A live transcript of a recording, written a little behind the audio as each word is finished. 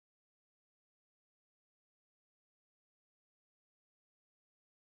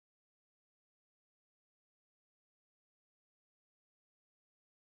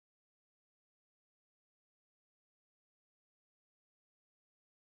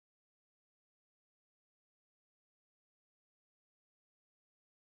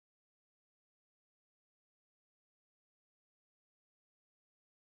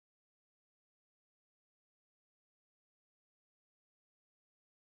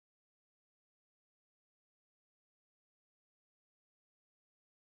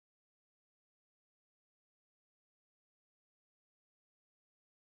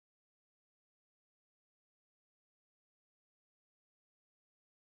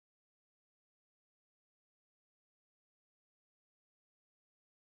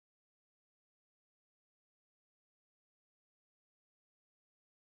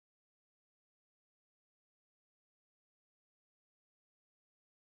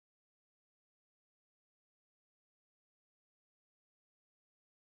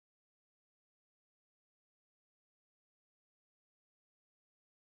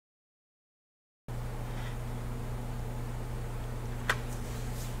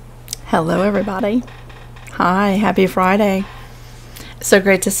Hello everybody. Hi, happy Friday. So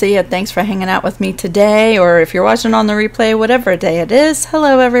great to see you. Thanks for hanging out with me today, or if you're watching on the replay, whatever day it is.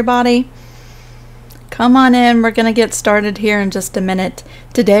 Hello everybody. Come on in, we're gonna get started here in just a minute.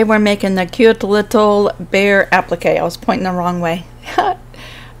 Today we're making the cute little bear applique. I was pointing the wrong way.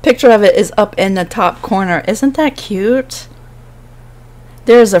 Picture of it is up in the top corner. Isn't that cute?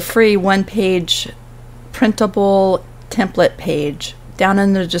 There's a free one-page printable template page down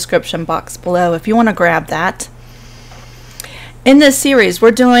in the description box below if you want to grab that. In this series, we're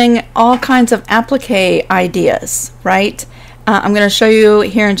doing all kinds of applique ideas, right? I'm going to show you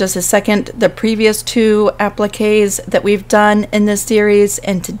here in just a second the previous two appliques that we've done in this series,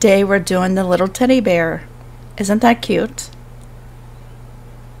 and today we're doing the little teddy bear. Isn't that cute?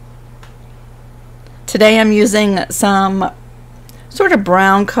 Today I'm using some sort of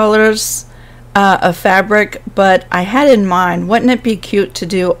brown colors of fabric, but I had in mind, wouldn't it be cute to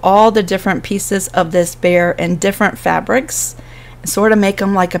do all the different pieces of this bear in different fabrics and sort of make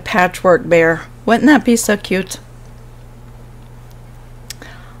them like a patchwork bear? Wouldn't that be so cute?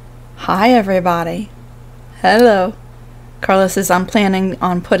 Hi everybody. Hello. Carla says I'm planning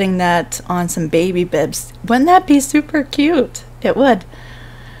on putting that on some baby bibs. Wouldn't that be super cute? It would.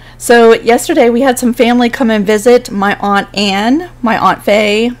 So yesterday we had some family come and visit, my Aunt Ann, my Aunt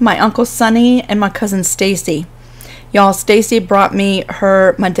Faye, my Uncle Sonny, and my cousin Stacy. Y'all, Stacy brought me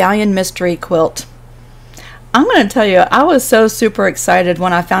her medallion mystery quilt. I'm going to tell you, I was so super excited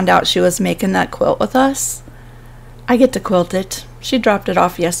when I found out she was making that quilt with us. I get to quilt it. She dropped it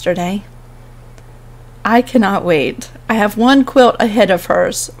off yesterday. I cannot wait. I have one quilt ahead of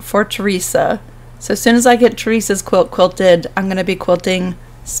hers for Teresa. So as soon as I get Teresa's quilt quilted, I'm going to be quilting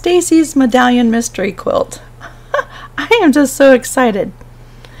Stacy's medallion mystery quilt. I am just so excited.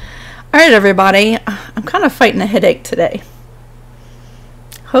 Alright everybody, I'm kind of fighting a headache today.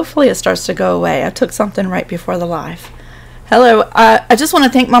 Hopefully it starts to go away. I took something right before the live. Hello, I just want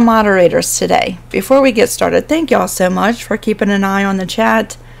to thank my moderators today. Before we get started, thank y'all so much for keeping an eye on the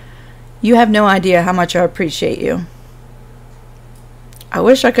chat. You have no idea how much I appreciate you. I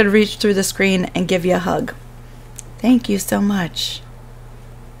wish I could reach through the screen and give you a hug. Thank you so much.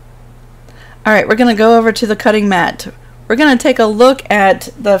 Alright, we're going to go over to the cutting mat. We're going to take a look at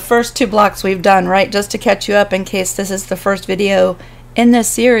the first two blocks we've done, right? Just to catch you up in case this is the first video in this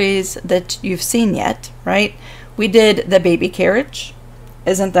series that you've seen yet, right? We did the baby carriage.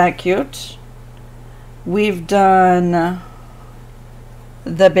 Isn't that cute? We've done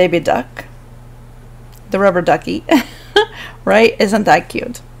the baby duck, the rubber ducky, right? Isn't that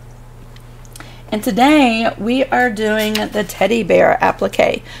cute? And today we are doing the teddy bear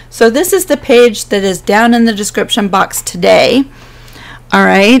applique. So this is the page that is down in the description box today. All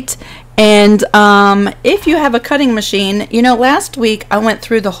right. And if you have a cutting machine, you know, last week I went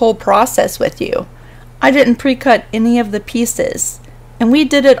through the whole process with you. I didn't pre-cut any of the pieces. And we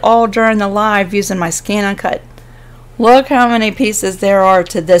did it all during the live using my ScannCut. Look how many pieces there are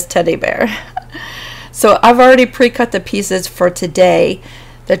to this teddy bear. So I've already pre-cut the pieces for today.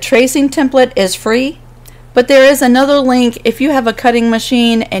 The tracing template is free, but there is another link if you have a cutting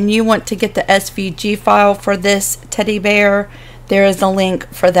machine and you want to get the SVG file for this teddy bear. There is a link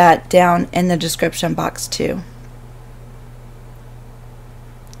for that down in the description box too.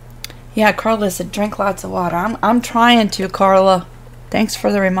 Yeah, Carla said drink lots of water. I'm trying to, Carla. Thanks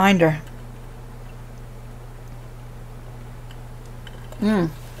for the reminder.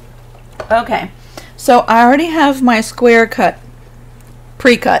 Okay, so I already have my square cut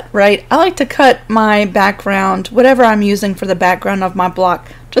pre-cut, right? I like to cut my background, whatever I'm using for the background of my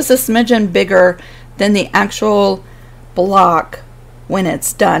block, just a smidgen bigger than the actual block when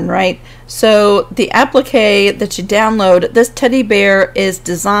it's done, right? So the applique that you download, this teddy bear is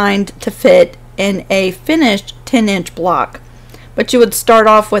designed to fit in a finished 10-inch block, but you would start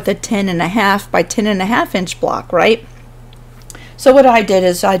off with a 10.5 by 10.5 inch block, right? So what I did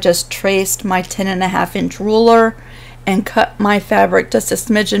is I just traced my 10.5 inch ruler and cut my fabric just a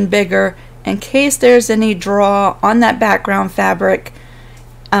smidgen bigger in case there's any draw on that background fabric.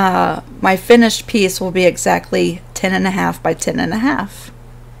 My finished piece will be exactly 10.5 by 10.5.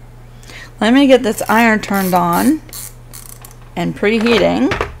 Let me get this iron turned on and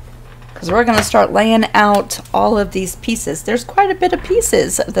preheating, because we're going to start laying out all of these pieces. There's quite a bit of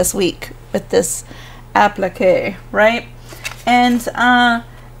pieces this week with this applique, right? And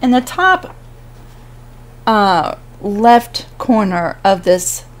in the top left corner of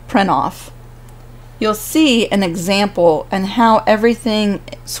this print off, you'll see an example and how everything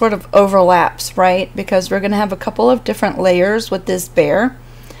sort of overlaps, right? Because we're going to have a couple of different layers with this bear.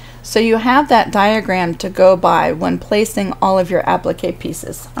 So you have that diagram to go by when placing all of your applique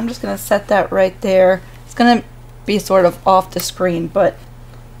pieces. I'm just going to set that right there. It's going to be sort of off the screen, but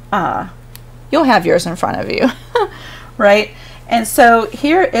you'll have yours in front of you, right? And so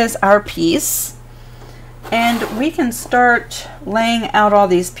here is our piece, and we can start laying out all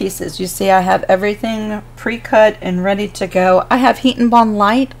these pieces. You see I have everything pre-cut and ready to go. I have Heat and Bond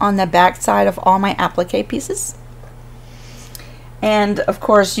Light on the back side of all my applique pieces. And of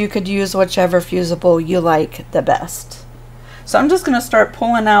course you could use whichever fusible you like the best. So I'm just going to start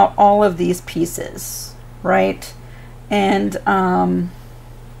pulling out all of these pieces, right? And aren't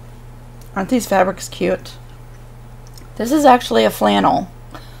these fabrics cute? This is actually a flannel.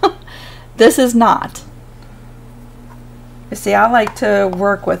 This is not. You see, I like to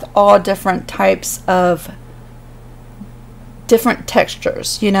work with all different types of different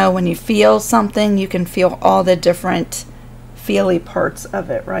textures. You know, when you feel something, you can feel all the different feely parts of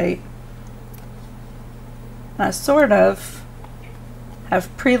it, right? And I sort of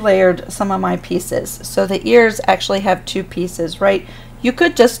have pre-layered some of my pieces. So the ears actually have two pieces, right? You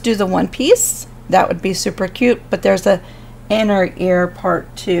could just do the one piece. That would be super cute, but there's a inner ear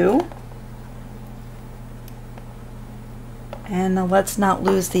part too. And let's not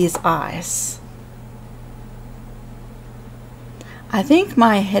lose these eyes. I think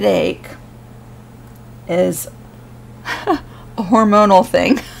my headache is a hormonal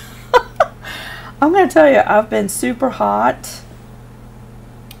thing. I'm going to tell you, I've been super hot.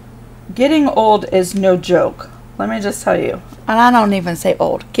 Getting old is no joke. Let me just tell you. And I don't even say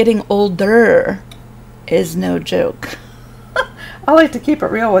old. Getting older is no joke. I like to keep it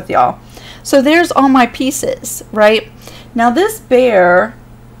real with y'all. So there's all my pieces, right? Now this bear,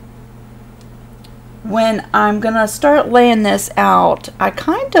 when I'm going to start laying this out, I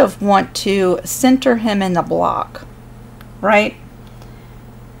kind of want to center him in the block, right?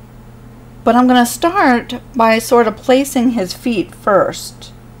 But I'm going to start by sort of placing his feet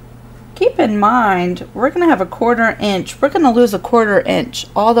first. Keep in mind, we're going to have a 1/4 inch. We're going to lose a 1/4 inch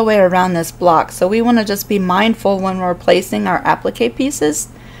all the way around this block. So we want to just be mindful when we're placing our applique pieces,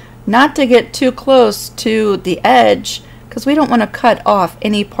 not to get too close to the edge, because we don't want to cut off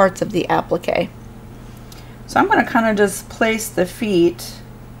any parts of the applique. So I'm going to kind of just place the feet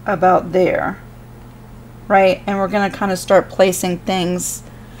about there, right? And we're going to kind of start placing things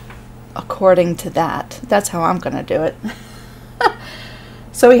according to that. That's how I'm going to do it.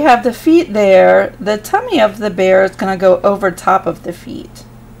 So we have the feet there. The tummy of the bear is going to go over top of the feet.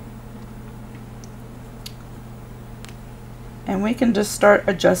 And we can just start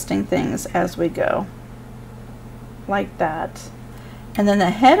adjusting things as we go, like that. And then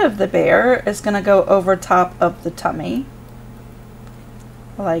the head of the bear is going to go over top of the tummy,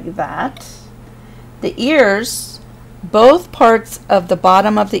 like that. The ears, both parts of the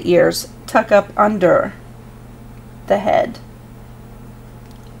bottom of the ears tuck up under the head,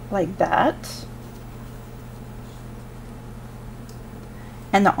 like that.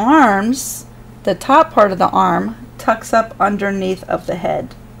 And the arms, the top part of the arm tucks up underneath of the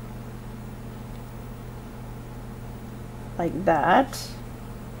head, like that,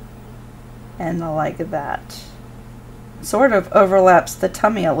 and like that. Sort of overlaps the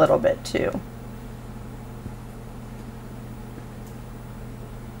tummy a little bit too.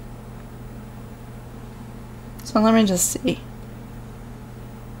 So let me just see.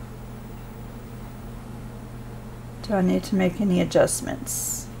 Do I need to make any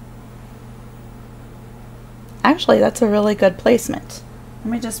adjustments? Actually, that's a really good placement.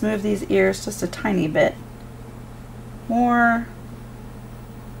 Let me just move these ears just a tiny bit more,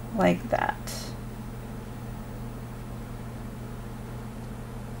 like that.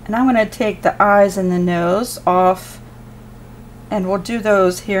 And I'm going to take the eyes and the nose off, and we'll do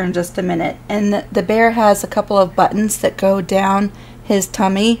those here in just a minute. And the bear has a couple of buttons that go down his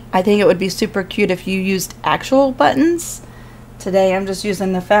tummy. I think it would be super cute if you used actual buttons. Today I'm just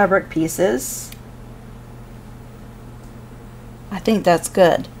using the fabric pieces. I think that's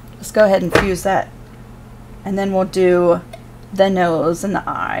good. Let's go ahead and fuse that. And then we'll do the nose and the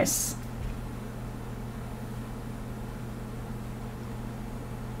eyes.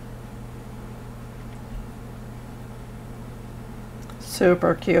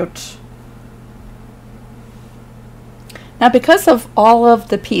 Super cute. Now, because of all of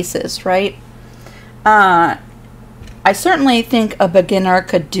the pieces, right, I certainly think a beginner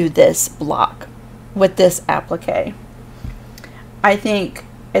could do this block with this applique. I think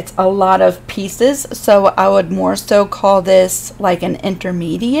it's a lot of pieces, so I would more so call this like an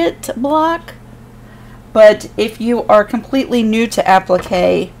intermediate block. But if you are completely new to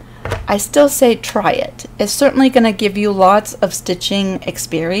applique, I still say try it. It's certainly going to give you lots of stitching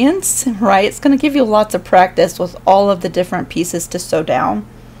experience, right? It's going to give you lots of practice with all of the different pieces to sew down.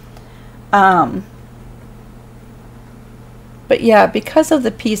 But yeah, because of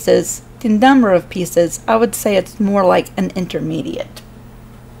the pieces, the number of pieces, I would say it's more like an intermediate.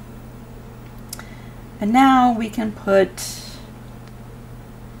 And now we can put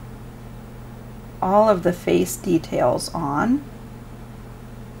all of the face details on.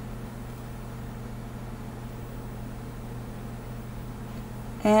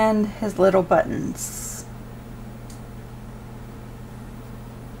 And his little buttons.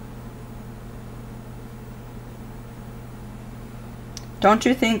 Don't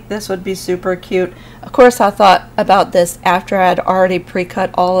you think this would be super cute? Of course, I thought about this after I'd already pre-cut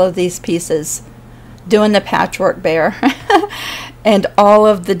all of these pieces, doing the patchwork bear and all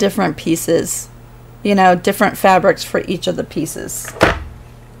of the different pieces, you know, different fabrics for each of the pieces.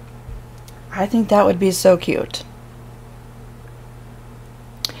 I think that would be so cute.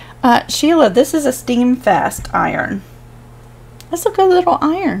 Sheila, this is a steam fast iron. That's a good little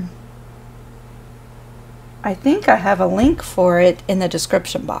iron. I think I have a link for it in the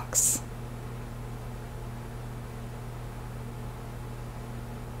description box.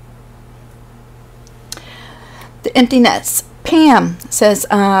 The empty nets. Pam says,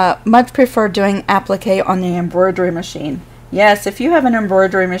 much prefer doing applique on the embroidery machine. Yes, if you have an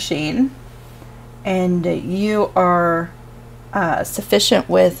embroidery machine and you are sufficient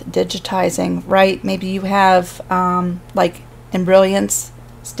with digitizing, right? Maybe you have like in Brilliance,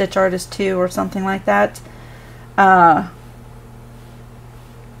 Stitch Artist 2 or something like that.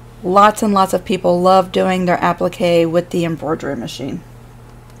 Lots and lots of people love doing their applique with the embroidery machine,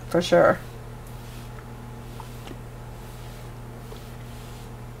 for sure.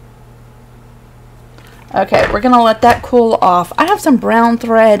 Okay, we're gonna let that cool off. I have some brown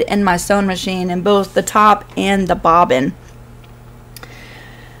thread in my sewing machine in both the top and the bobbin.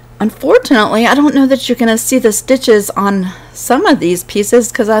 Unfortunately, I don't know that you're gonna see the stitches on some of these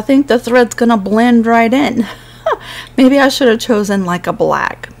pieces because I think the thread's gonna blend right in. Maybe I should have chosen like a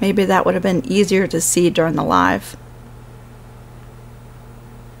black. Maybe that would have been easier to see during the live.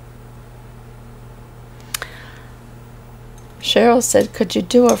 Cheryl said, could you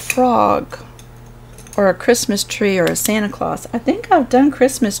do a frog or a Christmas tree or a Santa Claus? I think I've done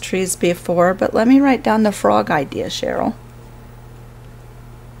Christmas trees before, but let me write down the frog idea, Cheryl.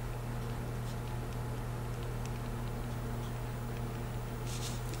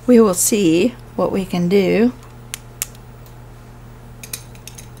 We will see what we can do.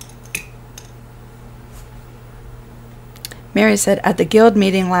 Mary said, at the guild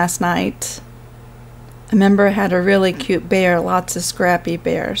meeting last night, a member had a really cute bear, lots of scrappy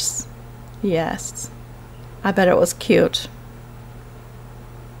bears. Yes, I bet it was cute.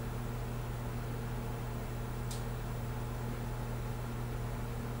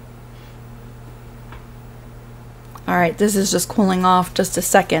 All right, this is just cooling off just a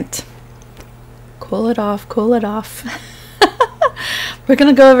second. Cool it off, cool it off. We're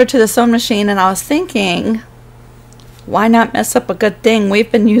gonna go over to the sewing machine, and I was thinking, why not mess up a good thing?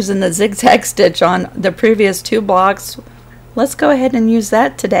 We've been using the zigzag stitch on the previous 2 blocks. Let's go ahead and use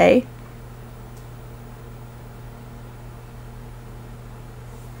that today.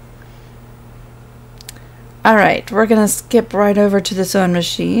 All right, we're gonna skip right over to the sewing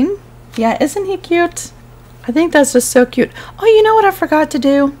machine. Yeah, isn't he cute? I think that's just so cute. Oh, you know what I forgot to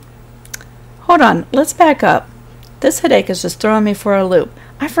do? Hold on, let's back up. This headache is just throwing me for a loop.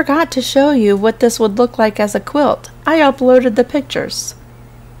 I forgot to show you what this would look like as a quilt. I uploaded the pictures.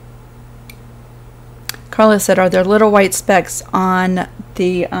 Carla said, are there little white specks on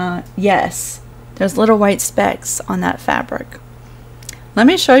the, yes, there's little white specks on that fabric. Let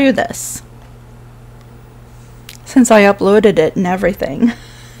me show you this, since I uploaded it and everything.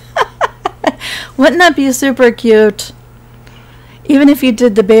 Wouldn't that be super cute? Even if you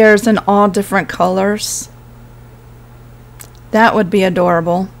did the bears in all different colors. That would be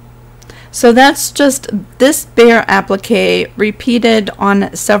adorable. So that's just this bear applique repeated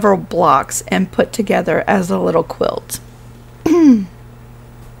on several blocks and put together as a little quilt. Hi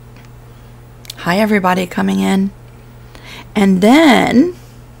everybody coming in. And then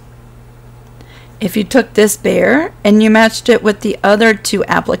if you took this bear and you matched it with the other 2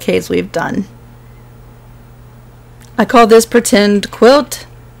 appliques we've done. I call this pretend quilt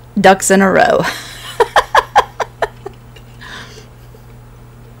ducks in a row.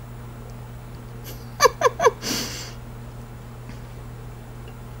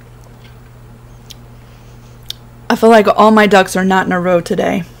 I feel like all my ducks are not in a row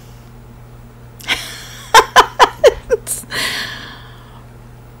today.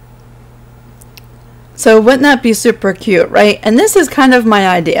 So wouldn't that be super cute, right? And this is kind of my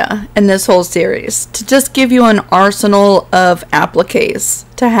idea in this whole series, to just give you an arsenal of appliques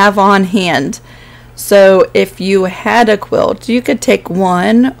to have on hand. So if you had a quilt, you could take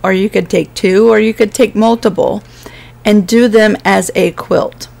one, or you could take two, or you could take multiple and do them as a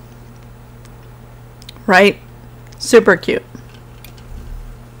quilt, right? Super cute.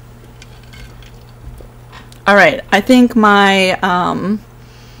 All right, I think my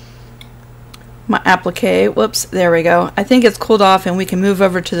my applique, whoops, there we go. I think it's cooled off and we can move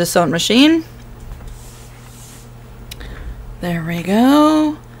over to the sewing machine. There we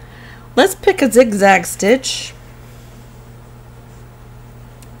go. Let's pick a zigzag stitch.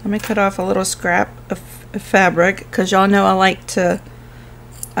 Let me cut off a little scrap of fabric, because y'all know I like to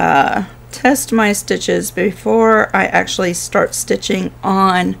test my stitches before I actually start stitching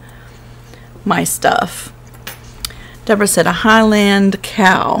on my stuff. Deborah said a Highland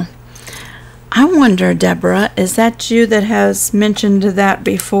cow. I wonder, Deborah, is that you that has mentioned that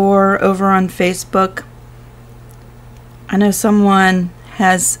before over on Facebook? I know someone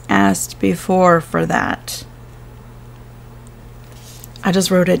has asked before for that. I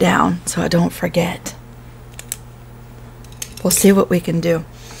just wrote it down so I don't forget. We'll see what we can do.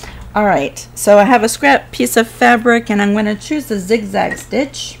 All right, so I have a scrap piece of fabric and I'm going to choose the zigzag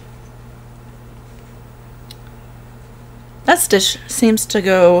stitch. That stitch seems to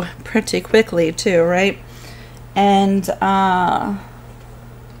go pretty quickly too, right? And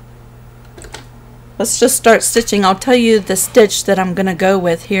let's just start stitching. I'll tell you the stitch that I'm going to go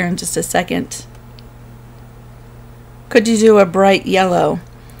with here in just a second. Could you do a bright yellow?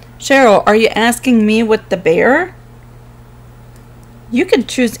 Cheryl, are you asking me with the bear? You could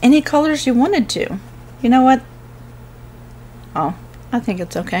choose any colors you wanted to. You know what? Oh, I think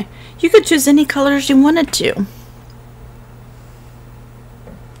it's okay. You could choose any colors you wanted to.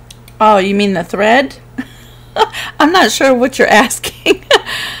 Oh, you mean the thread? I'm not sure what you're asking.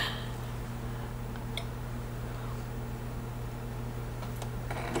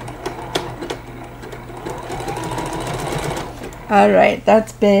 All right,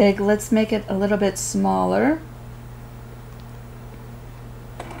 that's big. Let's make it a little bit smaller.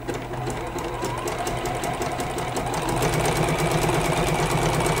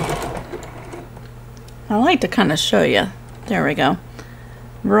 I like to kind of show you. There we go.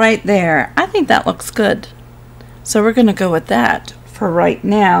 Right there. I think that looks good. So we're going to go with that for right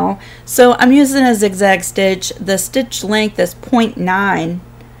now. So I'm using a zigzag stitch. The stitch length is 0.9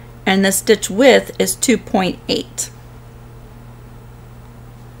 and the stitch width is 2.8.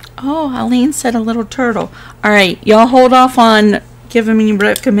 Oh, Aline said a little turtle. All right, y'all hold off on giving me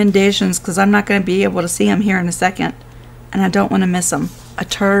recommendations because I'm not going to be able to see them here in a second. And I don't want to miss them. A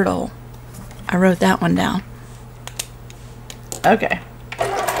turtle. I wrote that one down. Okay.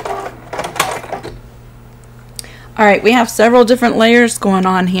 All right, we have several different layers going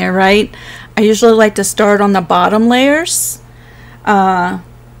on here, right? I usually like to start on the bottom layers. And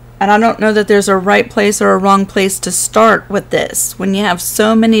I don't know that there's a right place or a wrong place to start with this when you have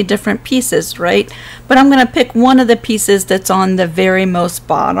so many different pieces, right? But I'm going to pick one of the pieces that's on the very most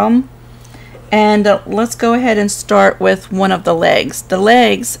bottom. And let's go ahead and start with one of the legs. The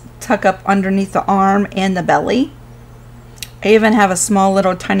legs tuck up underneath the arm and the belly. I even have a small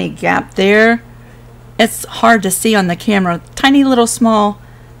little tiny gap there. It's hard to see on the camera. Tiny little small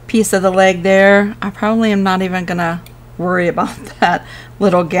piece of the leg there. I probably am not even gonna worry about that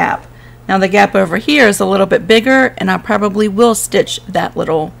little gap. Now the gap over here is a little bit bigger and I probably will stitch that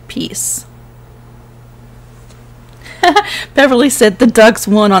little piece. Beverly said the ducks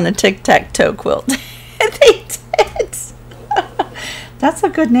won on the tic-tac-toe quilt. They did. That's a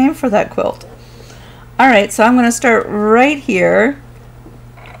good name for that quilt. Alright, so I'm going to start right here,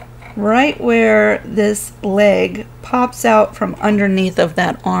 right where this leg pops out from underneath of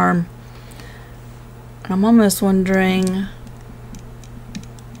that arm. I'm almost wondering,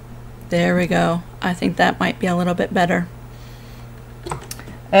 there we go. I think that might be a little bit better.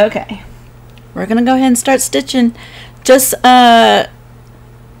 Okay, we're going to go ahead and start stitching. Just know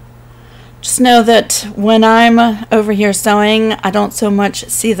that when I'm over here sewing, I don't so much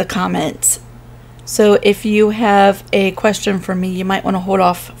see the comments. So if you have a question for me, you might want to hold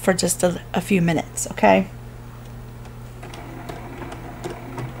off for just a few minutes, okay?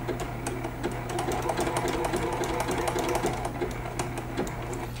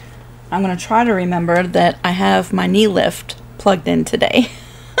 I'm going to try to remember that I have my knee lift plugged in today.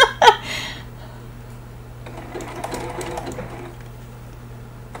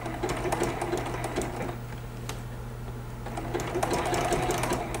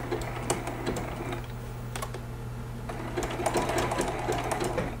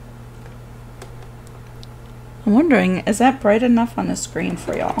 I'm wondering, is that bright enough on the screen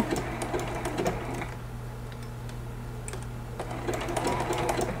for y'all?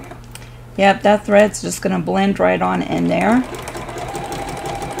 Yep, that thread's just going to blend right on in there.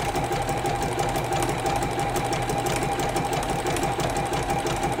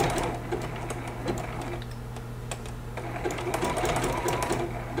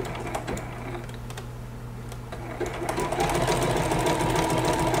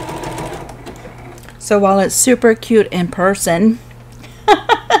 So while it's super cute in person,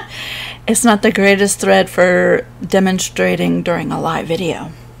 it's not the greatest thread for demonstrating during a live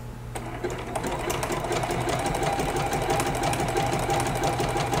video.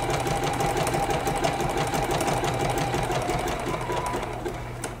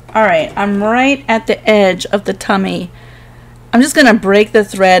 Alright, I'm right at the edge of the tummy. I'm just going to break the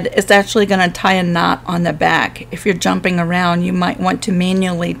thread. It's actually going to tie a knot on the back. If you're jumping around, you might want to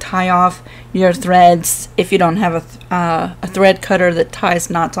manually tie off your threads if you don't have a thread cutter that ties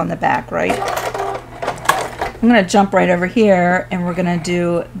knots on the back, right? I'm going to jump right over here and we're going to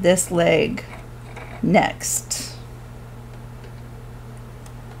do this leg next.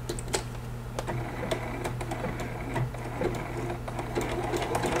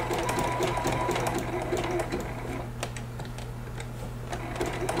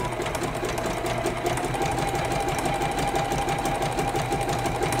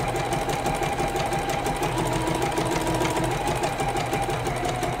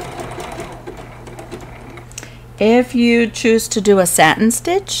 If you choose to do a satin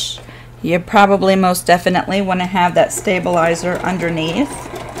stitch, you probably most definitely want to have that stabilizer underneath.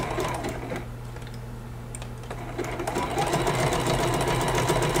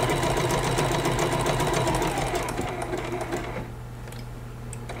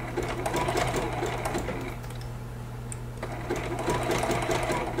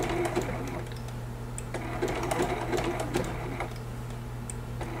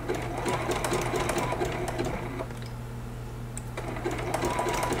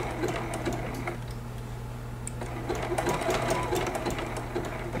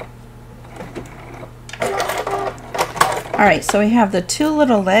 Alright, so we have the two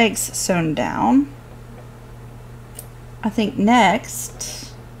little legs sewn down. I think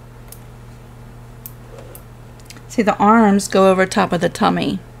next, see the arms go over top of the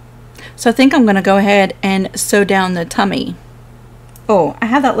tummy. So I think I'm going to go ahead and sew down the tummy. Oh, I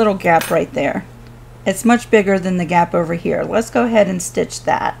have that little gap right there. It's much bigger than the gap over here. Let's go ahead and stitch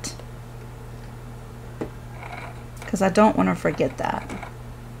that, because I don't want to forget that.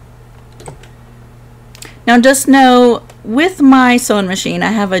 Now just know, with my sewing machine,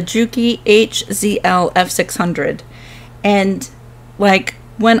 I have a Juki HZL F600, and like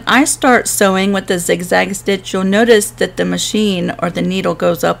when I start sewing with the zigzag stitch, you'll notice that the machine or the needle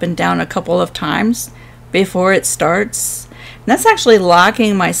goes up and down a couple of times before it starts. And that's actually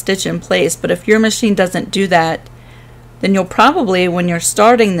locking my stitch in place, but if your machine doesn't do that, then you'll probably, when you're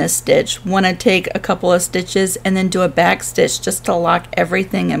starting this stitch, want to take a couple of stitches and then do a back stitch just to lock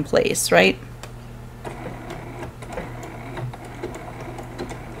everything in place, right?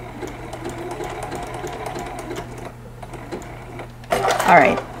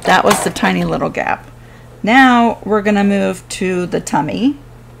 Alright, that was the tiny little gap. Now we're going to move to the tummy.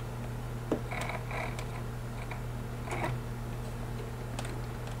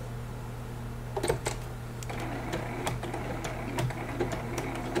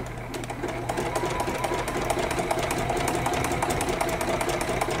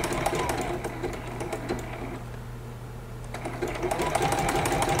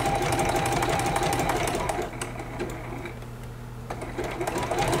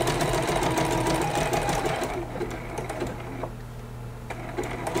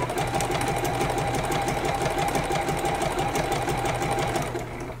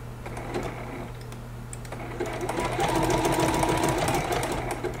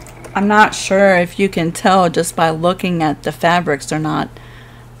 I'm not sure if you can tell just by looking at the fabrics or not.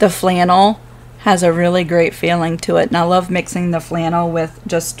 The flannel has a really great feeling to it, and I love mixing the flannel with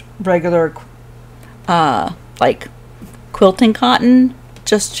just regular like quilting cotton,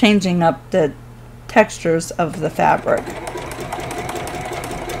 just changing up the textures of the fabric.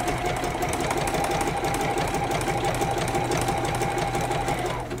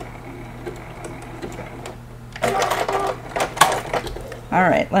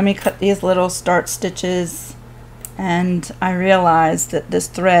 Alright, let me cut these little start stitches, and I realize that this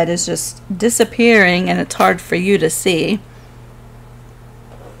thread is just disappearing and it's hard for you to see.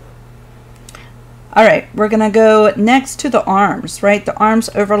 Alright, we're going to go next to the arms, right? The arms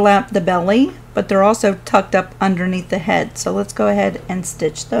overlap the belly, but they're also tucked up underneath the head. So let's go ahead and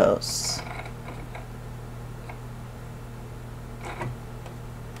stitch those.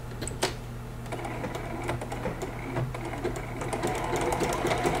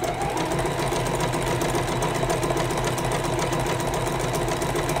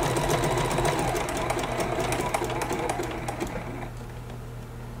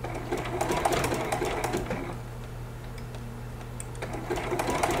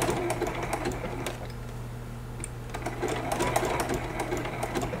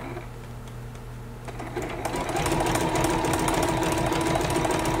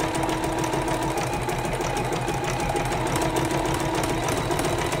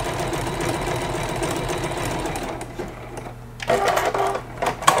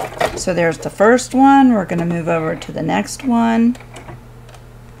 So there's the first one. We're going to move over to the next one.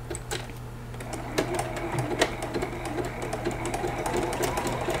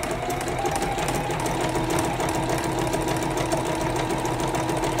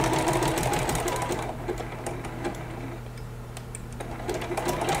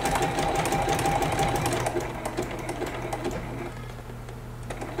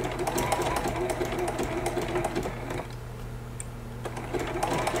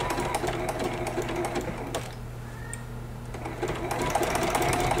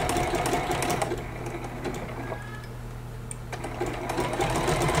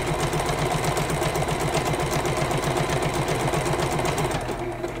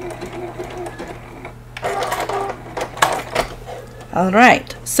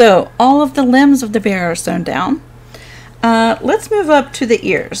 Alright, so all of the limbs of the bear are sewn down. Let's move up to the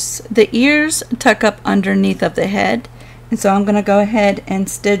ears. The ears tuck up underneath of the head, and so I'm going to go ahead and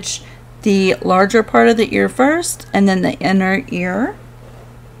stitch the larger part of the ear first, and then the inner ear.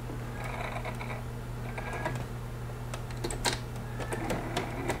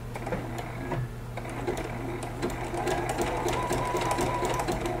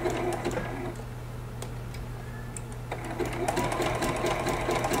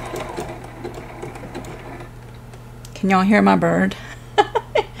 Can y'all hear my bird?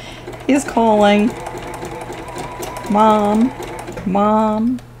 He's calling. Mom,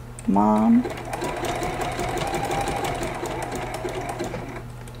 mom, mom.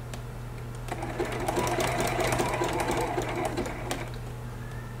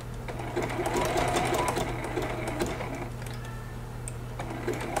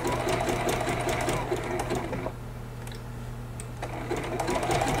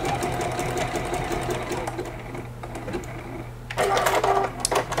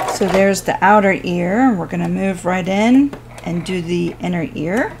 So there's the outer ear. We're going to move right in and do the inner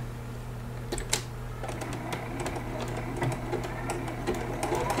ear.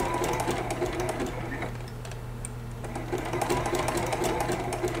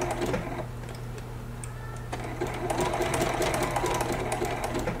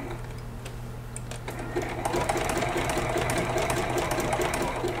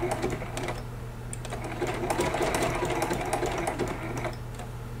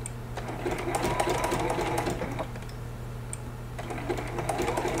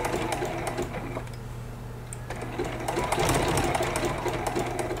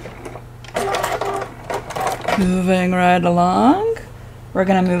 Moving right along, we're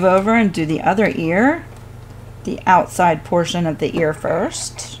going to move over and do the other ear, the outside portion of the ear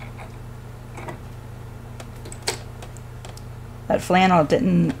first. That flannel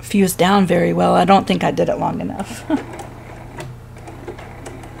didn't fuse down very well. I don't think I did it long enough.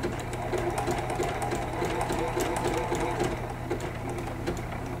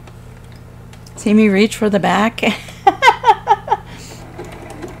 See me reach for the back?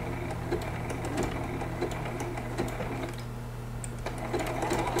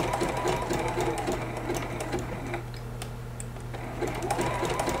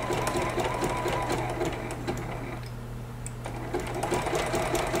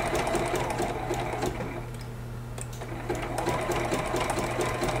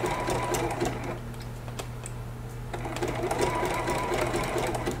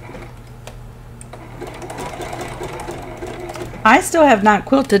 I still have not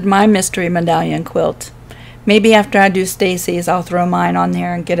quilted my mystery medallion quilt. Maybe after I do Stacy's, I'll throw mine on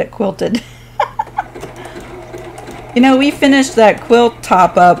there and get it quilted. You know, we finished that quilt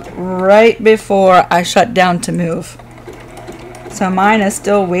top up right before I shut down to move. So mine is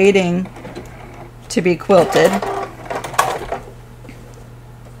still waiting to be quilted.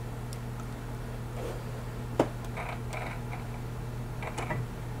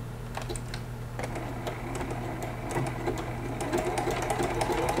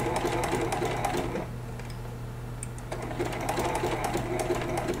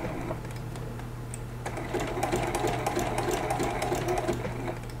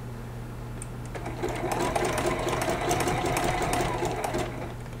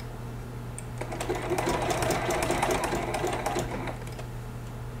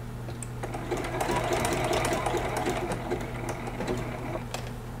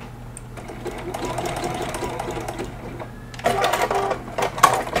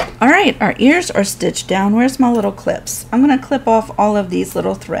 Alright, our ears are stitched down. Where's my little clips? I'm going to clip off all of these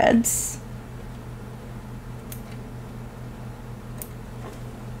little threads.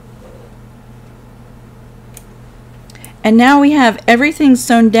 And now we have everything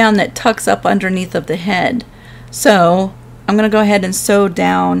sewn down that tucks up underneath of the head. So I'm going to go ahead and sew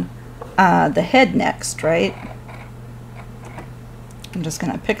down the head next, right? I'm just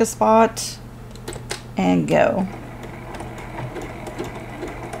going to pick a spot and go.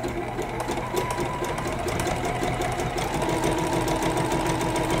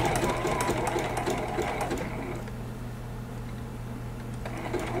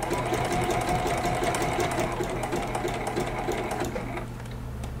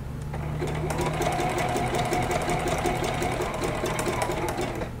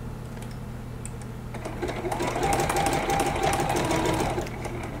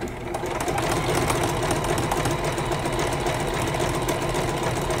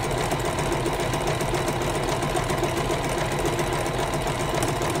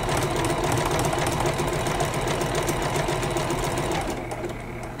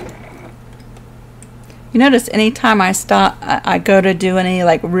 You notice anytime I go to do any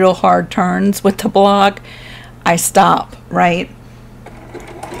like real hard turns with the block, I stop, right?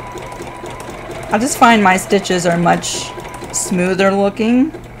 I just find my stitches are much smoother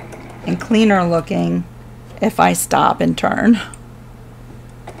looking and cleaner looking if I stop and turn.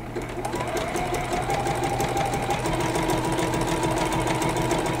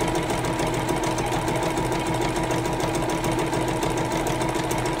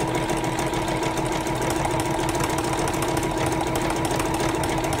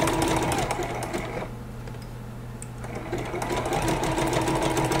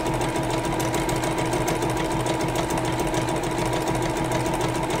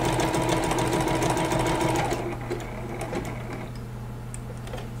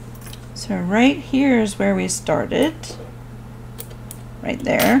 So right here is where we started, right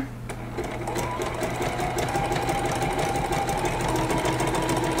there.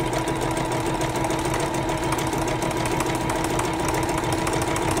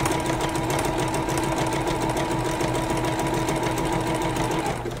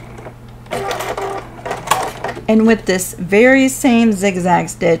 And with this very same zigzag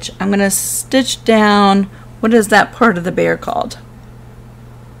stitch, I'm going to stitch down, what is that part of the bear called?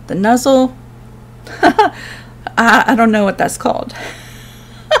 The nuzzle? I don't know what that's called.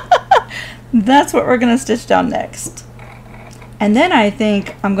 That's what we're going to stitch down next. And then I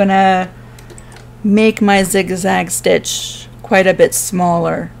think I'm going to make my zigzag stitch quite a bit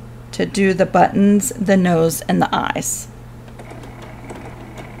smaller to do the buttons, the nose, and the eyes.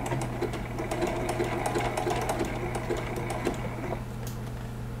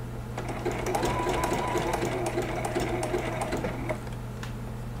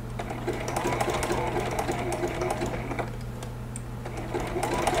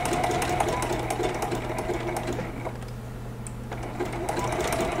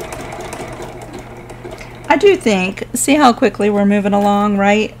 I do think, see how quickly we're moving along,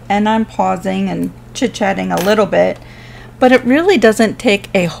 right? And I'm pausing and chit-chatting a little bit, but it really doesn't take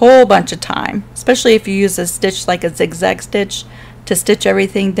a whole bunch of time, especially if you use a stitch like a zigzag stitch to stitch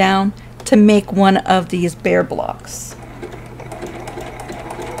everything down to make one of these bear blocks.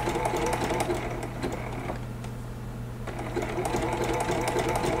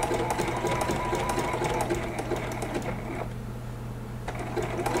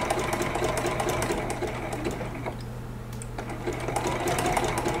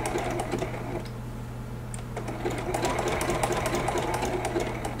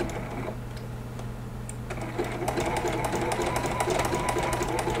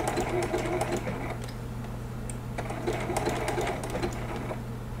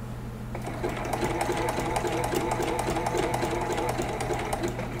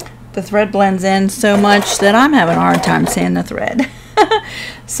 The thread blends in so much that I'm having a hard time seeing the thread.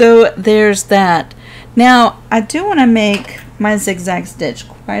 So there's that. Now I do want to make my zigzag stitch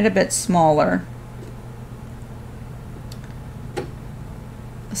quite a bit smaller.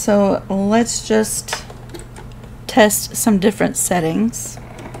 So let's just test some different settings.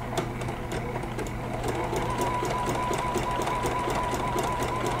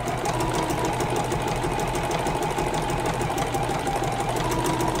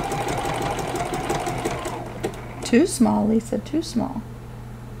 Too small, Lisa, too small.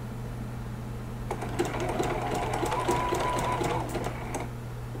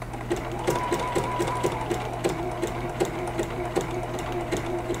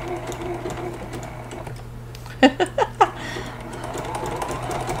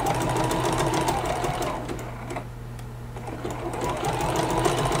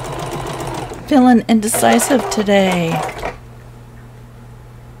 Feeling indecisive today.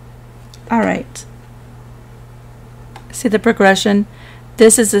 All right. See the progression?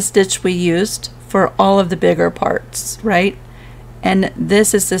 This is the stitch we used for all of the bigger parts, right? And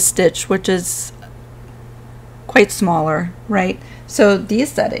this is the stitch which is quite smaller, right? So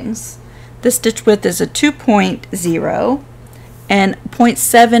these settings, the stitch width is a 2.0 and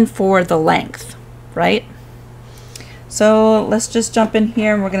 0.7 for the length, right? So let's just jump in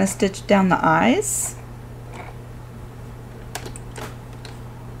here and we're going to stitch down the eyes.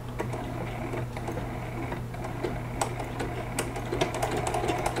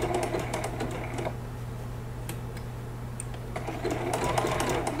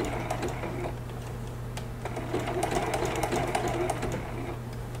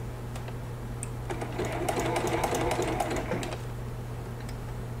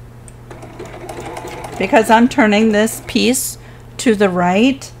 Because I'm turning this piece to the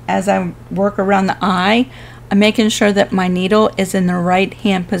right as I work around the eye, I'm making sure that my needle is in the right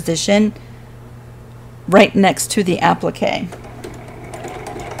hand position right next to the applique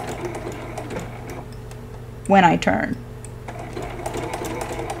when I turn.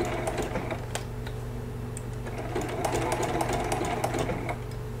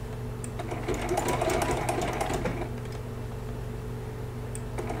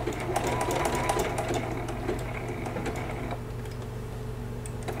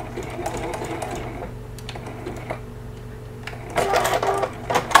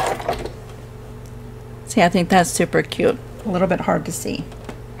 See, I think that's super cute. A little bit hard to see.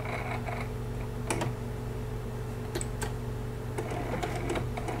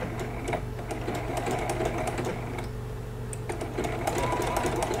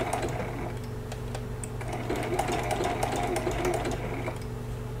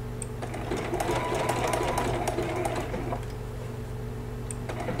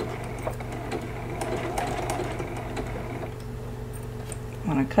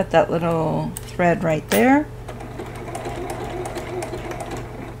 I want to cut that little thread right there.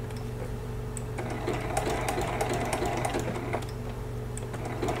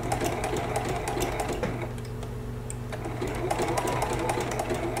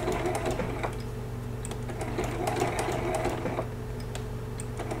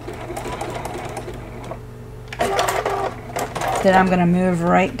 Then I'm going to move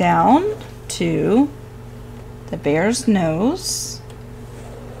right down to the bear's nose.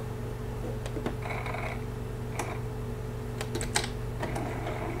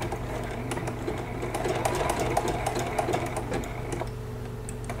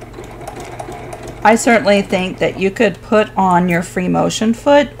 I certainly think that you could put on your free motion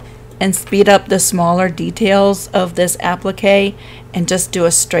foot and speed up the smaller details of this applique and just do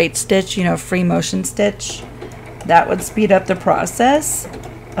a straight stitch, you know, free motion stitch. That would speed up the process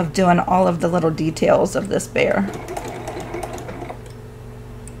of doing all of the little details of this bear.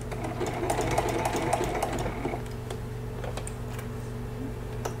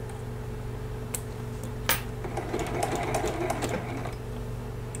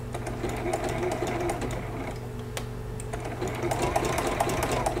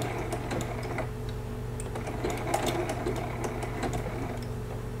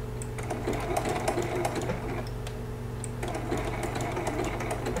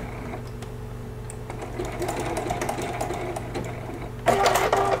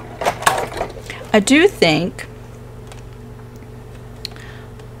 I do think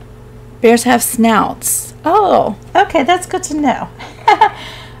bears have snouts. Oh, okay, that's good to know.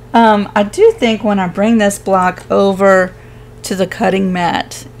 I do think when I bring this block over to the cutting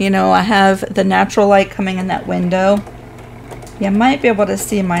mat, you know, I have the natural light coming in that window. You might be able to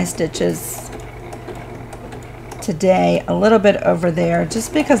see my stitches today a little bit over there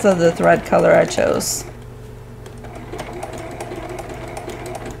just because of the thread color I chose.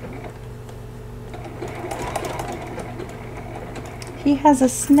 He has a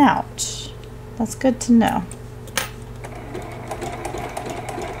snout. That's good to know.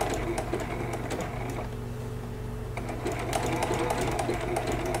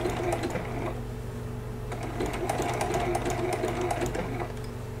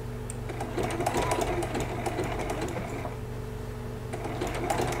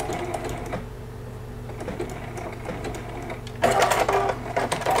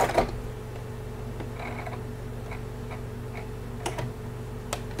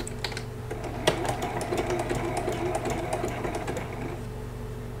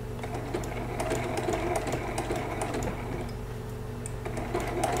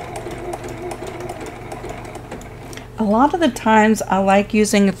 A lot of the times I like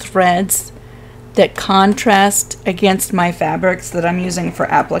using threads that contrast against my fabrics that I'm using for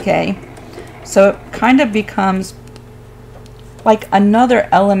applique. So it kind of becomes like another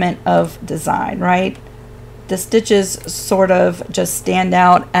element of design, right? The stitches sort of just stand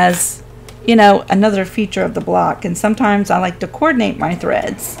out as, you know, another feature of the block. And sometimes I like to coordinate my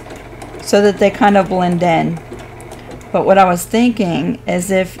threads so that they kind of blend in. But what I was thinking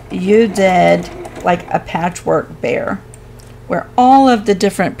is if you did like a patchwork bear where all of the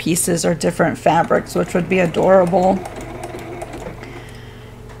different pieces are different fabrics, which would be adorable.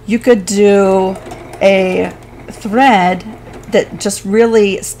 You could do a thread that just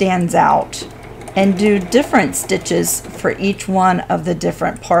really stands out and do different stitches for each one of the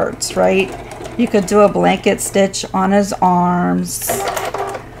different parts, right? You could do a blanket stitch on his arms,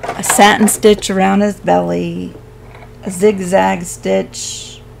 a satin stitch around his belly, a zigzag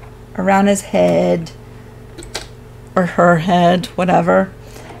stitch around his head or her head, whatever,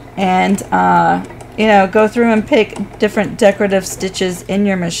 and you know, go through and pick different decorative stitches in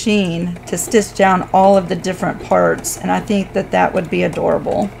your machine to stitch down all of the different parts, and I think that that would be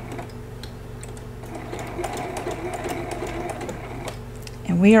adorable.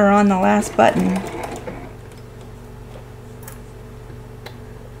 And we are on the last button.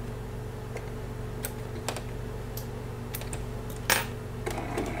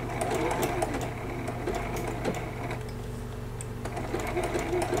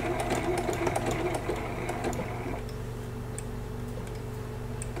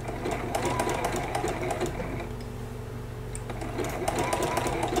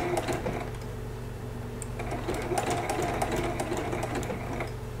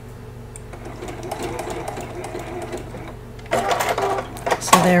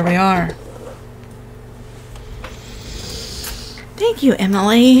 So there we are. Thank you,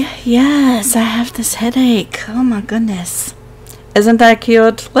 Emily. Yes, I have this headache. Oh my goodness. Isn't that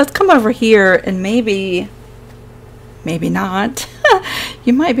cute? Let's come over here and maybe not.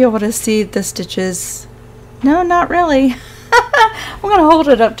 You might be able to see the stitches. No, not really. I'm going to hold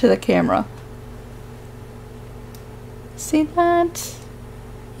it up to the camera. See that?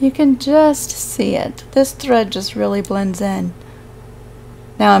 You can just see it. This thread just really blends in.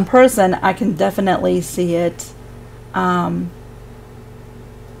 Now in person, I can definitely see it. But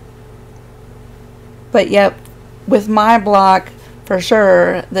yep, with my block, for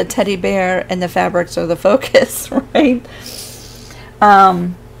sure, the teddy bear and the fabrics are the focus, right?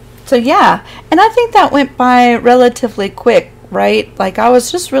 So yeah, and I think that went by relatively quick, right? Like I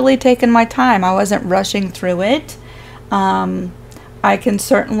was just really taking my time. I wasn't rushing through it. I can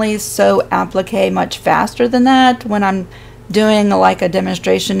certainly sew applique much faster than that when I'm doing like a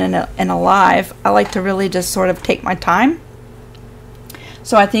demonstration in a live. I like to really just sort of take my time.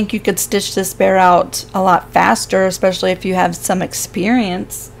 So I think you could stitch this bear out a lot faster, especially if you have some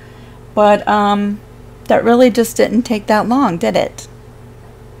experience. But that really just didn't take that long, did it?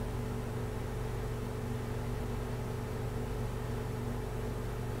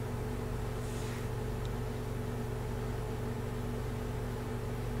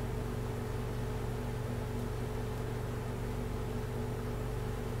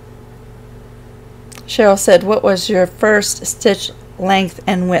 Cheryl said, what was your first stitch length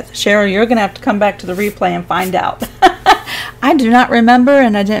and width? Cheryl, you're going to have to come back to the replay and find out. I do not remember,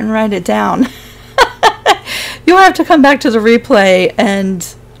 and I didn't write it down. You'll have to come back to the replay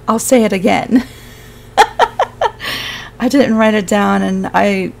and I'll say it again. I didn't write it down, and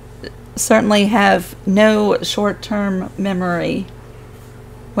I certainly have no short-term memory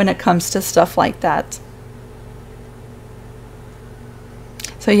when it comes to stuff like that.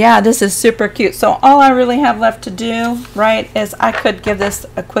 So yeah, this is super cute. So all I really have left to do, right, is I could give this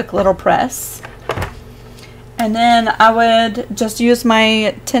a quick little press. And then I would just use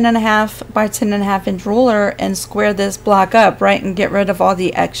my 10.5 by 10.5 inch ruler and square this block up, right, and get rid of all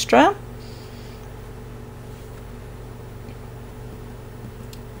the extra.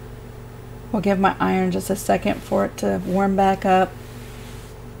 We'll give my iron just a second for it to warm back up.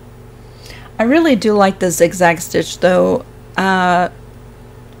 I really do like the zigzag stitch though,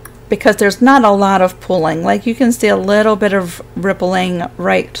 because there's not a lot of pulling. Like you can see a little bit of rippling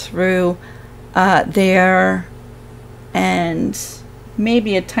right through there, and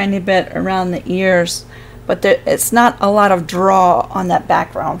maybe a tiny bit around the ears, but it's not a lot of draw on that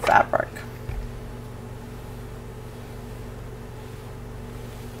background fabric.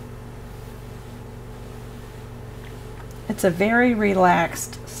 It's a very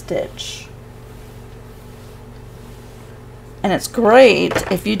relaxed stitch. And it's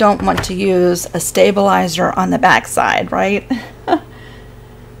great if you don't want to use a stabilizer on the back side, right?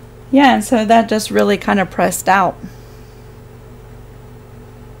 Yeah, and so that just really kind of pressed out.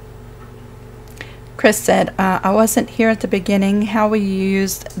 Chris said, I wasn't here at the beginning. How will you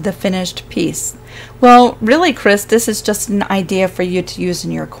use the finished piece? Well, really, Chris, this is just an idea for you to use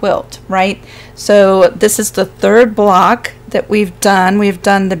in your quilt, right? So this is the third block that we've done. We've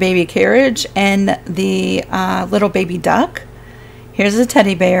done the baby carriage and the little baby duck. Here's a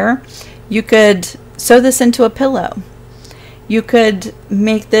teddy bear. You could sew this into a pillow. You could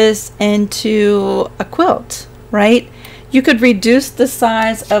make this into a quilt, right? You could reduce the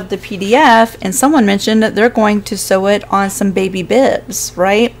size of the PDF, and someone mentioned that they're going to sew it on some baby bibs,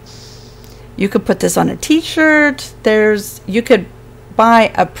 right? You could put this on a t-shirt. You could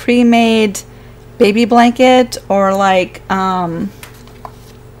buy a pre-made baby blanket, or like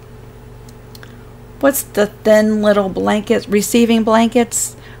what's the thin little blankets, receiving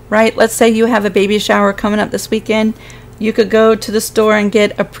blankets, right? Let's say you have a baby shower coming up this weekend. You could go to the store and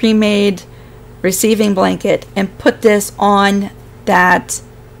get a pre-made receiving blanket and put this on that,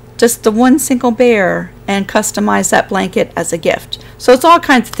 just the one single bear, and customize that blanket as a gift. So it's all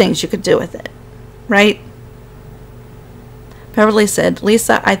kinds of things you could do with it, right? Beverly said,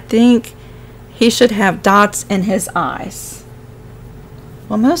 Lisa, I think he should have dots in his eyes.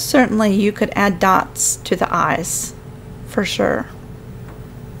 Well, most certainly you could add dots to the eyes, for sure.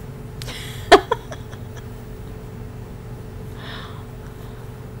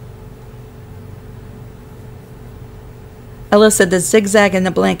 Ella said the zigzag and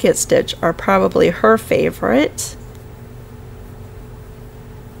the blanket stitch are probably her favorite.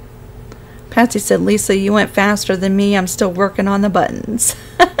 Patsy said, Lisa, you went faster than me. I'm still working on the buttons.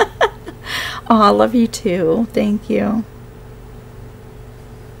 Oh, I love you too. Thank you.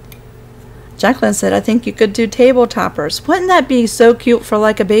 Jacqueline said, I think you could do table toppers. Wouldn't that be so cute for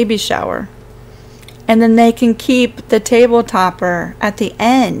like a baby shower? And then they can keep the table topper at the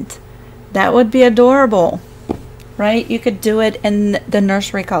end. That would be adorable. Right? You could do it in the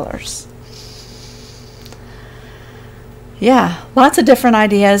nursery colors. Yeah, lots of different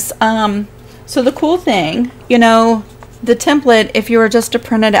ideas. So the cool thing, you know, the template, if you were just to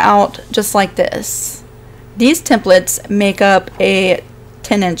print it out just like this, these templates make up a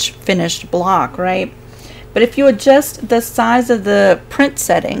 10-inch finished block, right? But if you adjust the size of the print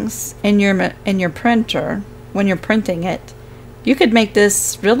settings in your printer when you're printing it, you could make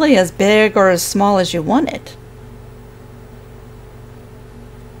this really as big or as small as you want it.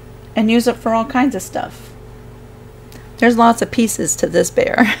 And use it for all kinds of stuff. There's lots of pieces to this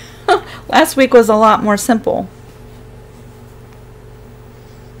bear. Last week was a lot more simple.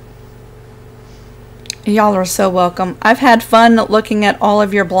 Y'all are so welcome. I've had fun looking at all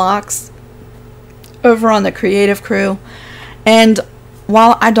of your blocks over on the Creative Crew. And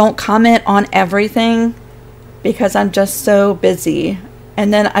while I don't comment on everything because I'm just so busy,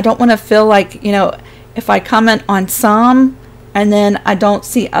 and then I don't want to feel like, you know, if I comment on some and then I don't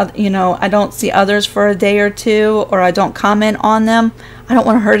see, I don't see others for a day or two, or I don't comment on them, I don't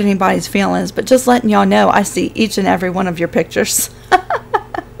want to hurt anybody's feelings, but just letting y'all know I see each and every one of your pictures.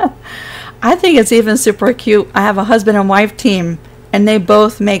 I think it's even super cute. I have a husband and wife team, and they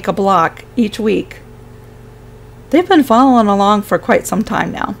both make a block each week. They've been following along for quite some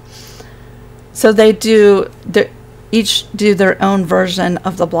time now. So they each do their own version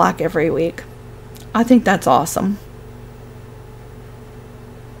of the block every week. I think that's awesome.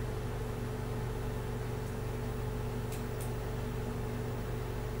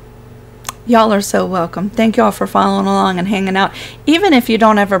 Y'all are so welcome. Thank y'all for following along and hanging out. Even if you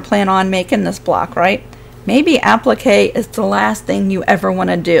don't ever plan on making this block, right? Maybe applique is the last thing you ever want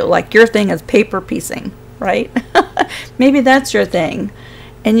to do. Like your thing is paper piecing, right? Maybe that's your thing.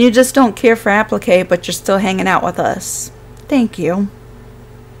 And you just don't care for applique, but you're still hanging out with us. Thank you.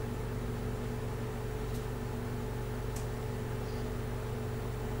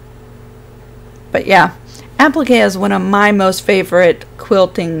 But yeah, applique is one of my most favorite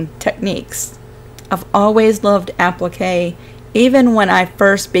quilting techniques. I've always loved applique. Even when I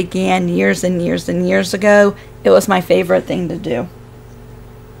first began years and years and years ago, it was my favorite thing to do.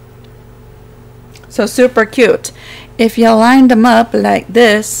 So super cute. If you lined them up like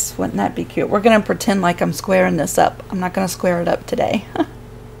this, wouldn't that be cute? We're going to pretend like I'm squaring this up. I'm not going to square it up today.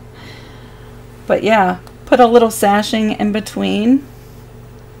 But yeah, put a little sashing in between.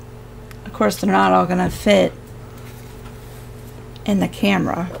 Of course, they're not all going to fit in the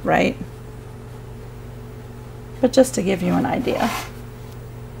camera, right? But just to give you an idea.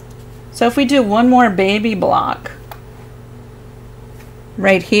 So if we do one more baby block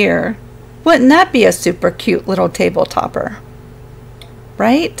right here, wouldn't that be a super cute little table topper?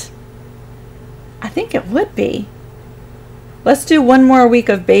 Right? I think it would be. Let's do one more week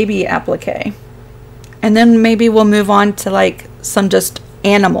of baby applique. And then maybe we'll move on to like some just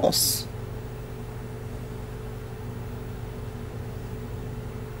animals.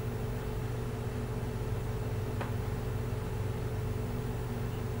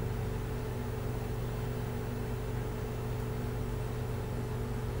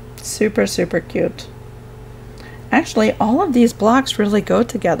 Super, super cute. Actually, all of these blocks really go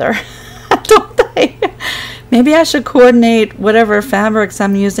together, don't they? Maybe I should coordinate whatever fabrics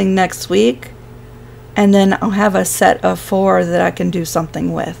I'm using next week And then I'll have a set of 4 that I can do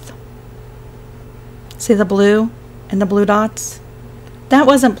something with. See the blue and the blue dots? That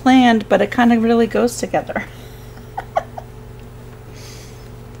wasn't planned, but it kind of really goes together.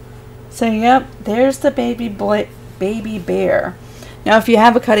 So yep, there's the baby bear. Now if you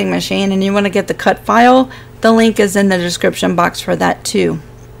have a cutting machine and you want to get the cut file, the link is in the description box for that too.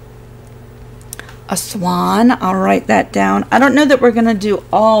 A swan, I'll write that down. I don't know that we're going to do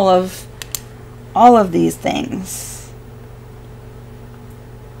all of these things.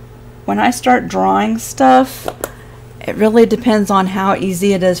 When I start drawing stuff, it really depends on how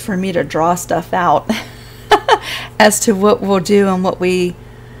easy it is for me to draw stuff out as to what we'll do and what we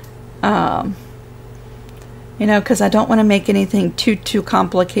you know, because I don't want to make anything too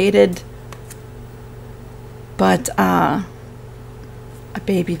complicated. But a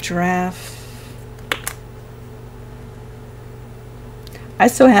baby giraffe. I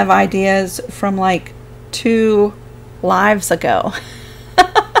still have ideas from like 2 lives ago.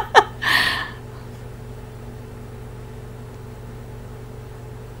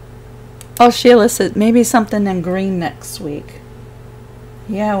 Oh, Sheila said maybe something in green next week.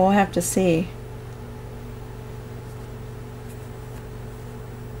 Yeah, we'll have to see.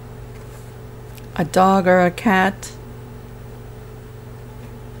 A dog or a cat.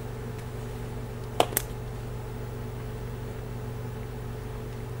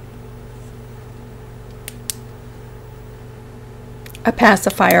 A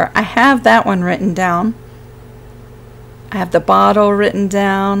pacifier. I have that one written down. I have the bottle written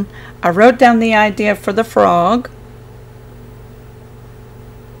down. I wrote down the idea for the frog.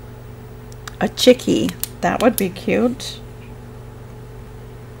 A chickie. That would be cute.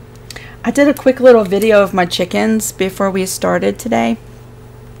 I did a quick little video of my chickens before we started today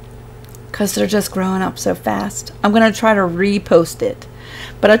because they're just growing up so fast. I'm going to try to repost it.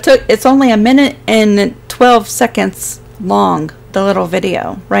 But it's only 1 minute and 12 seconds long, the little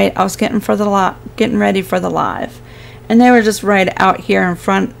video, right? I was getting ready for the live. And they were just right out here in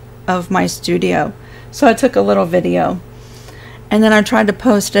front of my studio. So I took a little video. And then I tried to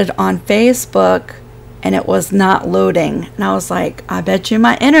post it on Facebook, and it was not loading. And I was like, I bet you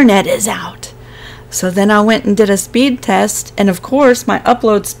my internet is out. So then I went and did a speed test, and of course my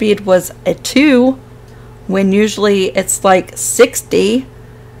upload speed was a 2 when usually it's like 60.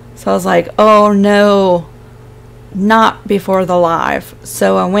 So I was like, oh no, not before the live.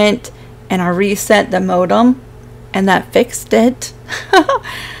 So I went and I reset the modem, and that fixed it.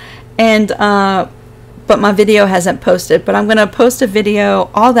 And but my video hasn't posted, but I'm going to post a video.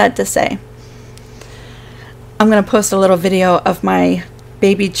 All that to say, I'm going to post a little video of my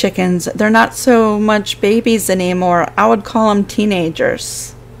baby chickens. They're not so much babies anymore. I would call them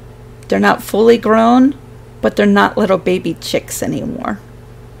teenagers. They're not fully grown, but they're not little baby chicks anymore.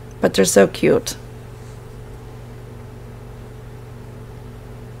 But they're so cute.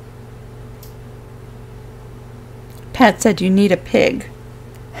 Pat said you need a pig.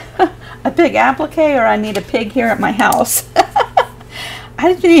 A pig applique, or I need a pig here at my house.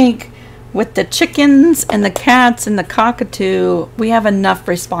 I think with the chickens and the cats and the cockatoo, we have enough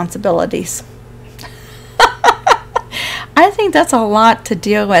responsibilities. I think that's a lot to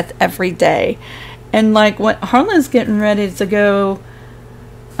deal with every day. And like when Harlan's getting ready to go,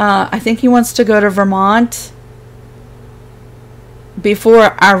 I think he wants to go to Vermont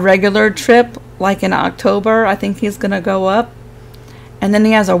before our regular trip, like in October. I think he's going to go up. And then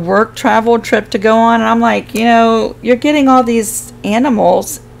he has a work travel trip to go on. And I'm like, you know, you're getting all these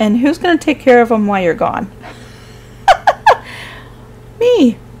animals, and who's going to take care of them while you're gone?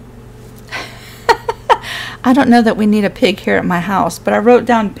 Me. I don't know that we need a pig here at my house, but I wrote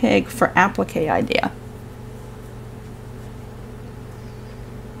down pig for applique idea.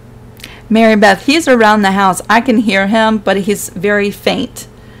 Mary Beth, he's around the house. I can hear him, but he's very faint.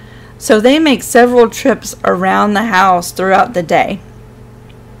 So they make several trips around the house throughout the day.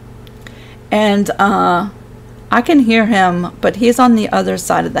 And I can hear him, but he's on the other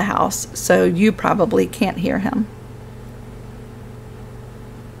side of the house, so you probably can't hear him.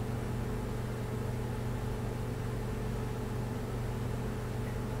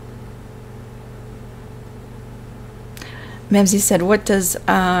 Memsy said, what does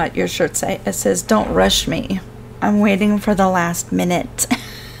your shirt say? It says, don't rush me. I'm waiting for the last minute.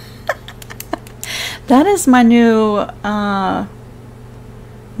 That is my new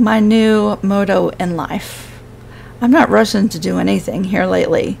motto in life. I'm not rushing to do anything here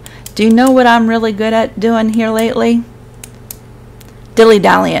lately. Do you know what I'm really good at doing here lately?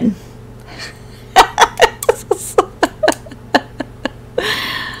 Dilly-dallying.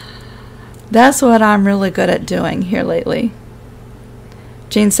 That's what I'm really good at doing here lately.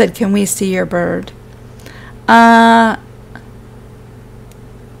 Jane said, can we see your bird? I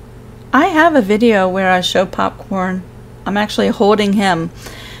have a video where I show Popcorn. I'm actually holding him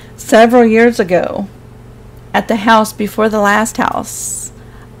several years ago at the house before the last house.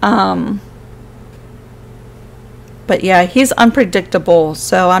 But yeah, he's unpredictable,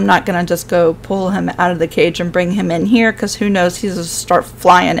 so I'm not going to just go pull him out of the cage and bring him in here, because who knows, he's going to start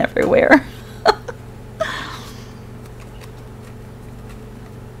flying everywhere.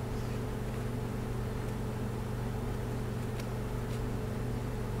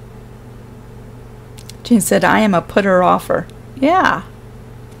 Jean said, I am a putter-offer. Yeah.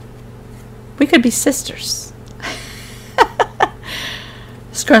 We could be sisters.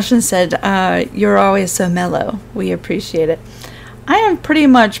 Scrunchin said, you're always so mellow. We appreciate it. I am pretty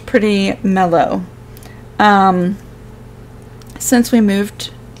mellow. Since we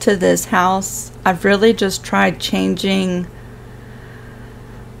moved to this house, I've really just tried changing,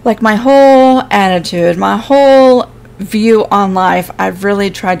 like, my whole attitude, my whole view on life. I've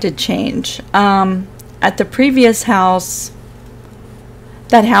really tried to change. At the previous house,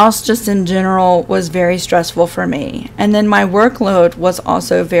 that house just in general was very stressful for me. And then my workload was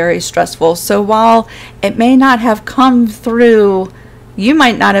also very stressful. So while it may not have come through, you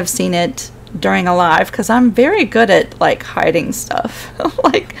might not have seen it during a live, because I'm very good at, like, hiding stuff,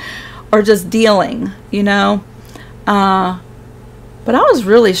 like, or just dealing, you know. But I was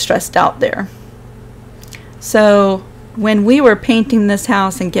really stressed out there. So when we were painting this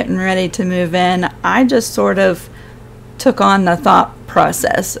house and getting ready to move in, I just sort of took on the thought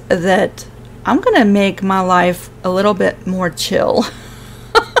process that I'm going to make my life a little bit more chill.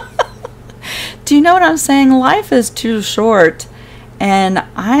 Do you know what I'm saying? Life is too short, and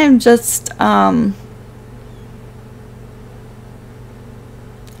I am just, I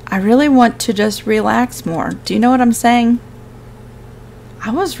really want to just relax more. Do you know what I'm saying?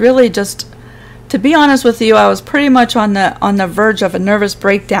 I was really just, to be honest with you, I was pretty much on the verge of a nervous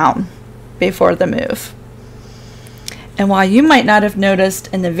breakdown before the move. And while you might not have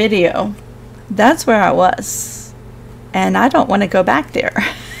noticed in the video, that's where I was. And I don't want to go back there.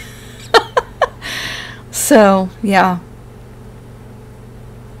 So, yeah.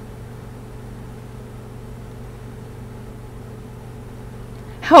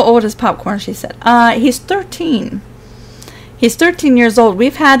 How old is Popcorn? She said. He's 13. He's 13 years old.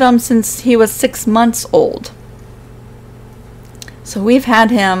 We've had him since he was 6 months old. So we've had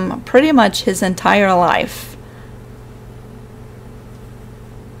him pretty much his entire life.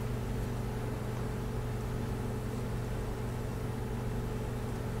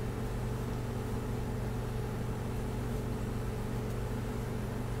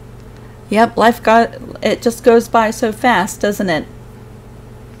 Yep, it just goes by so fast, doesn't it?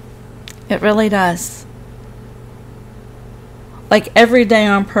 It really does. Like, every day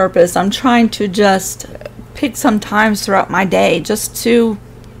on purpose, I'm trying to just pick some times throughout my day just to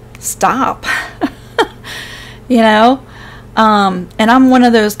stop. You know? And I'm one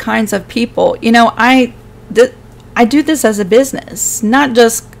of those kinds of people. You know, I do this as a business, not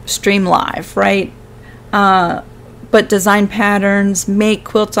just stream live, right? But design patterns, make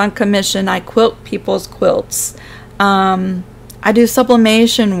quilts on commission. I quilt people's quilts. I do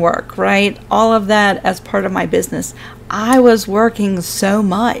sublimation work, right? All of that as part of my business. I was working so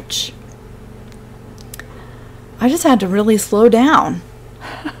much. I just had to really slow down,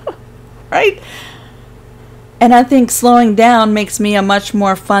 right? And I think slowing down makes me a much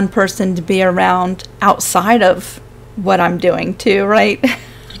more fun person to be around outside of what I'm doing too, right?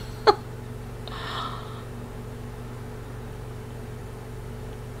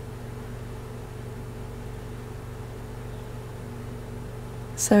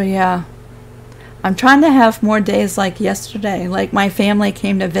 So yeah, I'm trying to have more days like yesterday. Like, my family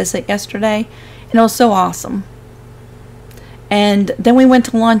came to visit yesterday, and it was so awesome. And then we went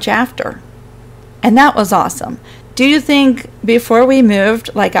to lunch after, and that was awesome. Do you think before we moved,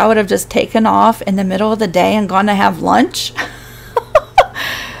 like, I would have just taken off in the middle of the day and gone to have lunch?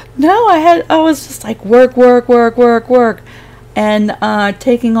 No, I was just like work, and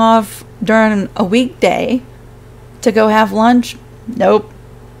taking off during a weekday to go have lunch. Nope.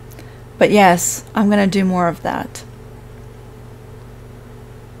 But yes, I'm going to do more of that.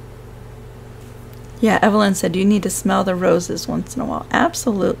 Yeah, Evelyn said you need to smell the roses once in a while.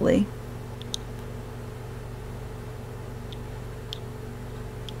 Absolutely.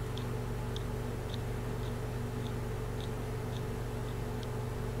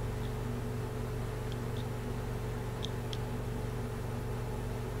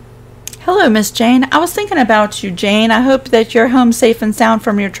 Hello, Miss Jane. I was thinking about you, Jane. I hope that you're home safe and sound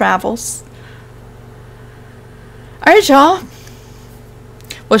from your travels. All right, y'all.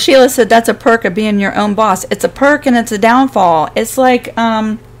 Well, Sheila said that's a perk of being your own boss. It's a perk and it's a downfall. It's like,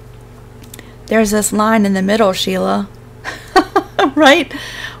 there's this line in the middle, Sheila. Right?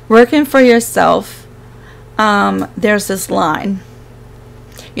 Working for yourself, there's this line.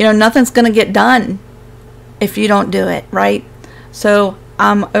 You know, nothing's going to get done if you don't do it, right? So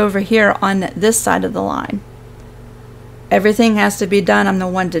I'm over here on this side of the line. Everything has to be done. I'm the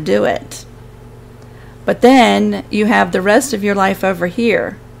one to do it. But then you have the rest of your life over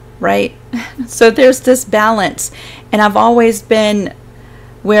here, right? So there's this balance. And I've always been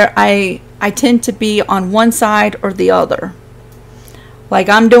where I tend to be on one side or the other. Like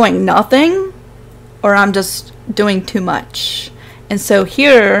I'm doing nothing or I'm just doing too much. And so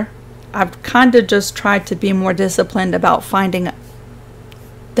here I've kind of just tried to be more disciplined about finding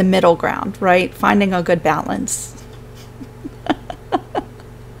the middle ground, right? Finding a good balance.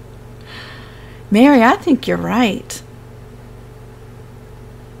 Mary, I think you're right.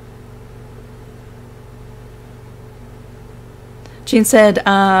 Jean said,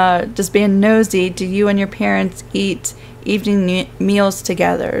 just being nosy, do you and your parents eat evening meals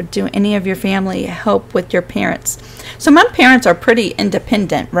together? Do any of your family help with your parents? So my parents are pretty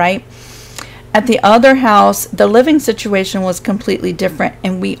independent, right? At the other house, the living situation was completely different,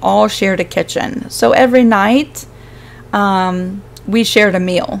 and we all shared a kitchen. So every night, we shared a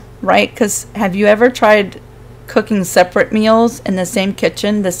meal, right? Because have you ever tried cooking separate meals in the same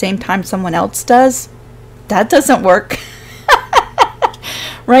kitchen the same time someone else does? That doesn't work.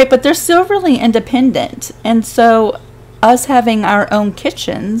 Right? But they're still really independent. And so us having our own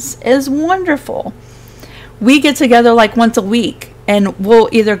kitchens is wonderful. We get together like once a week and we'll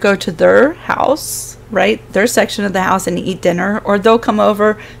either go to their house, right? Their section of the house and eat dinner, or they'll come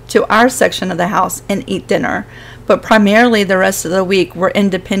over to our section of the house and eat dinner. But primarily the rest of the week, we're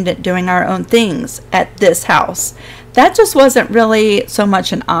independent doing our own things at this house. That just wasn't really so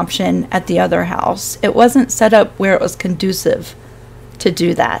much an option at the other house. It wasn't set up where it was conducive to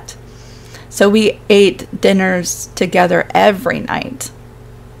do that. So we ate dinners together every night.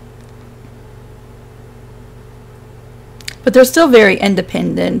 But they're still very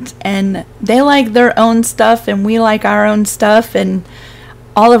independent, and they like their own stuff and we like our own stuff, and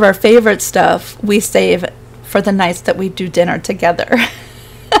all of our favorite stuff we save for the nights that we do dinner together.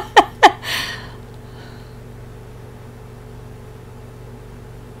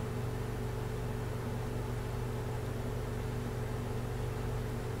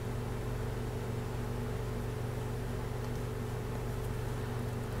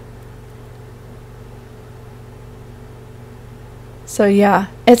 So yeah,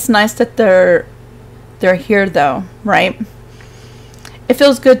 it's nice that they're here though, right? It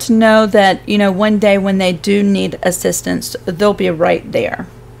feels good to know that, you know, one day when they do need assistance, they'll be right there.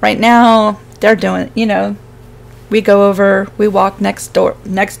 Right now, they're doing, you know, we go over, we walk next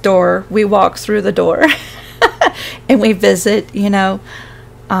door, we walk through the door, and we visit, you know.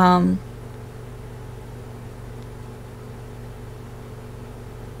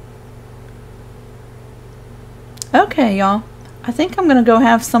 Okay, y'all. I think I'm going to go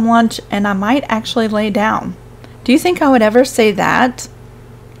have some lunch, and I might actually lay down. Do you think I would ever say that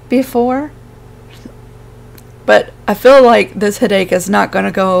before? But I feel like this headache is not going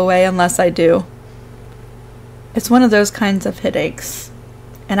to go away unless I do. It's one of those kinds of headaches,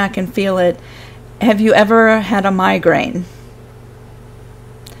 and I can feel it. Have you ever had a migraine?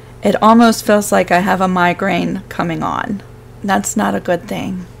 It almost feels like I have a migraine coming on. That's not a good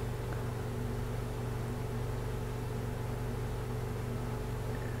thing.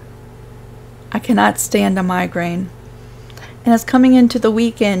 I cannot stand a migraine. And it's coming into the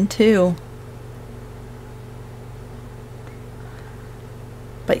weekend too.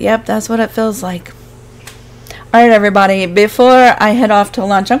 But yep, that's what it feels like. Alright everybody, before I head off to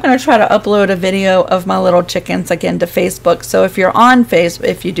lunch, I'm going to try to upload a video of my little chickens again to Facebook. So if you're on Facebook,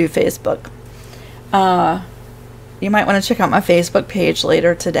 if you do Facebook, you might want to check out my Facebook page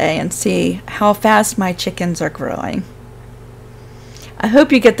later today and see how fast my chickens are growing. I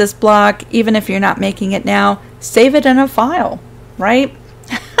hope you get this block, even if you're not making it now. Save it in a file, right?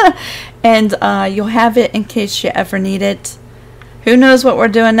 And you'll have it in case you ever need it. Who knows what we're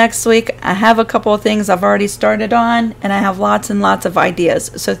doing next week? I have a couple of things I've already started on, and I have lots and lots of ideas.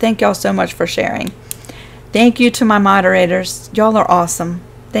 So thank y'all so much for sharing. Thank you to my moderators. Y'all are awesome.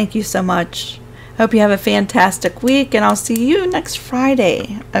 Thank you so much. Hope you have a fantastic week, and I'll see you next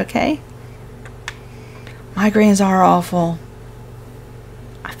Friday, okay? Migraines are awful.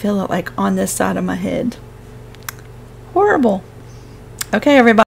 I feel it like on this side of my head. Horrible. Okay, everybody.